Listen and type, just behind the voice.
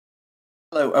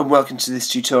Hello and welcome to this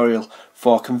tutorial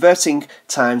for converting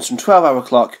times from 12-hour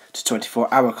clock to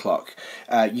 24-hour clock.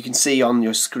 You can see on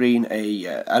your screen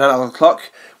an analog clock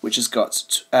which has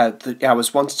got the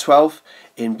hours 1 to 12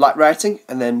 in black writing,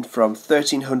 and then from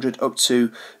 1300 up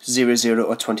to 00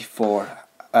 or 24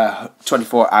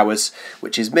 hours,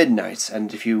 which is midnight.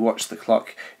 And if you watch the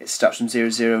clock, it starts from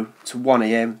 00 to 1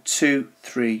 AM, 2,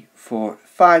 3, 4,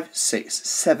 5, 6,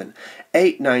 7,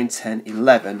 8, 9, 10,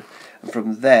 11. And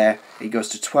from there it goes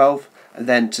to 12, and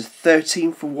then to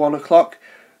 13 for 1 o'clock,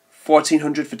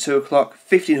 1400 for 2 o'clock,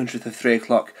 1500 for 3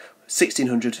 o'clock,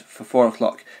 1600 for 4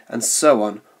 o'clock, and so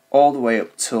on, all the way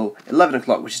up till 11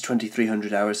 o'clock, which is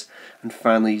 2300 hours, and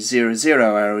finally 00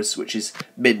 hours, which is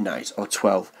midnight or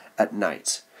 12 at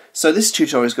night. So this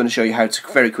tutorial is going to show you how to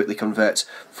very quickly convert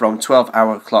from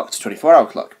 12-hour clock to 24-hour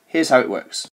clock. Here's how it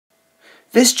works.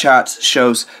 This chart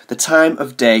shows the time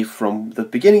of day from the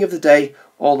beginning of the day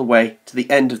all the way to the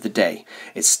end of the day.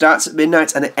 It starts at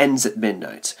midnight and it ends at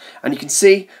midnight. And you can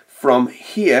see from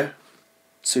here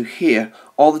to here,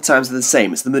 all the times are the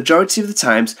same. It's the majority of the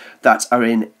times that are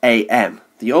in AM.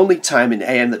 The only time in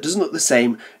AM that doesn't look the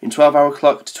same in 12-hour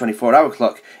clock to 24-hour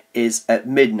clock is at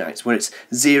midnight, where it's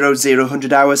 00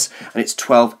 hours and it's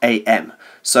 12 AM.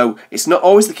 So it's not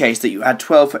always the case that you add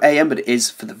 12 for AM, but it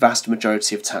is for the vast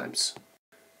majority of times.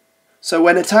 So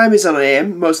when a time is on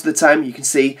AM, most of the time you can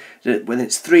see that when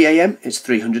it's 3 AM, it's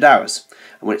 300 hours.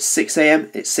 And when it's 6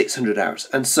 AM, it's 600 hours,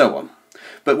 and so on.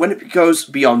 But when it goes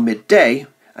beyond midday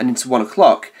and into 1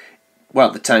 o'clock,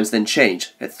 well, the times then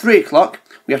change. At 3 o'clock,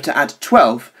 we have to add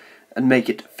 12 and make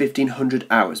it 1500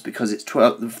 hours, because it's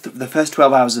 12. The first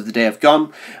 12 hours of the day have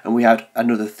gone, and we add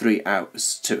another 3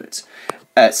 hours to it.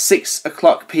 At 6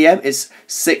 o'clock PM is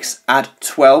 6 add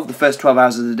 12, the first 12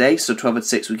 hours of the day, so 12 add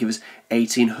 6 would give us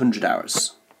 1800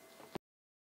 hours.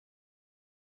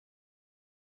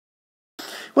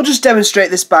 We'll just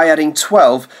demonstrate this by adding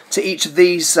 12 to each of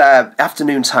these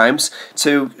afternoon times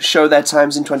to show their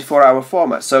times in 24-hour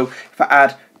format. So if I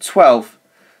add 12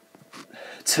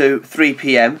 to 3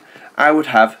 PM, I would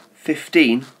have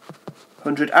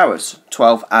 1500 hours.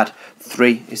 12 add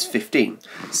 3 is 15.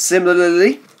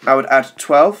 Similarly, I would add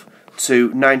 12 to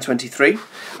 9:23,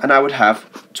 and I would have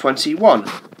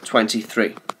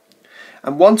 21:23.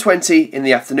 And 1:20 in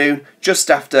the afternoon,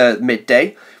 just after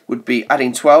midday, would be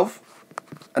adding 12,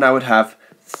 and I would have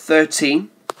 13.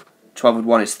 12 with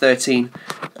 1 is 13,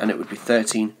 and it would be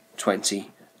 13:20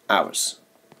 hours.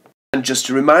 And just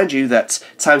to remind you that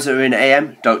times that are in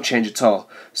AM don't change at all.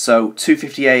 So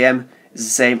 2:50 AM is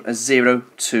the same as 0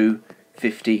 to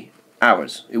 50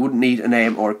 hours. It wouldn't need an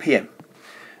AM or a PM.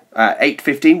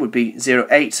 8:15 would be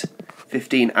 08,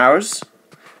 15 hours,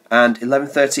 and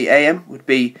 11:30 AM would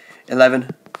be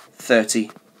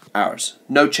 11:30 hours.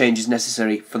 No changes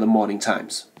necessary for the morning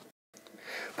times.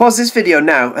 Pause this video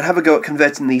now and have a go at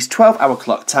converting these 12-hour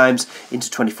clock times into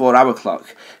 24-hour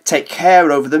clock. Take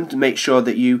care over them to make sure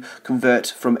that you convert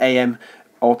from AM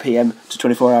or PM to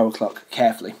 24-hour clock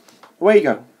carefully. Away you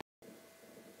go.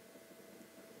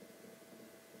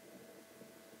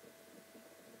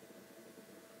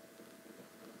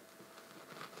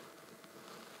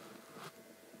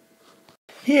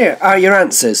 Here are your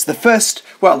answers. The first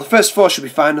 4 should be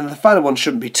fine, and the final one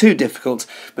shouldn't be too difficult,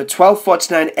 but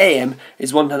 12:49 AM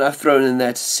is one that I've thrown in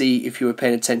there to see if you were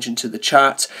paying attention to the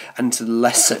chart and to the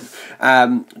lesson.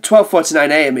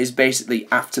 12:49 AM is basically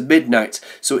after midnight,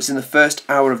 so it's in the first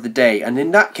hour of the day, and in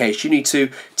that case you need to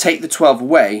take the 12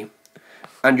 away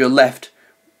and you're left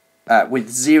with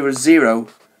 00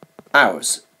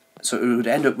 hours. So it would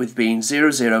end up with being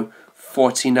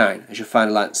 00:49 as your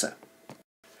final answer.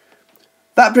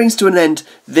 That brings to an end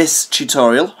this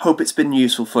tutorial. Hope it's been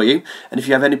useful for you, and if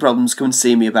you have any problems, come and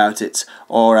see me about it,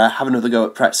 or have another go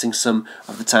at practicing some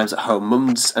of the times at home.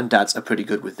 Mums and dads are pretty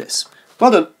good with this.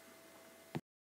 Well done.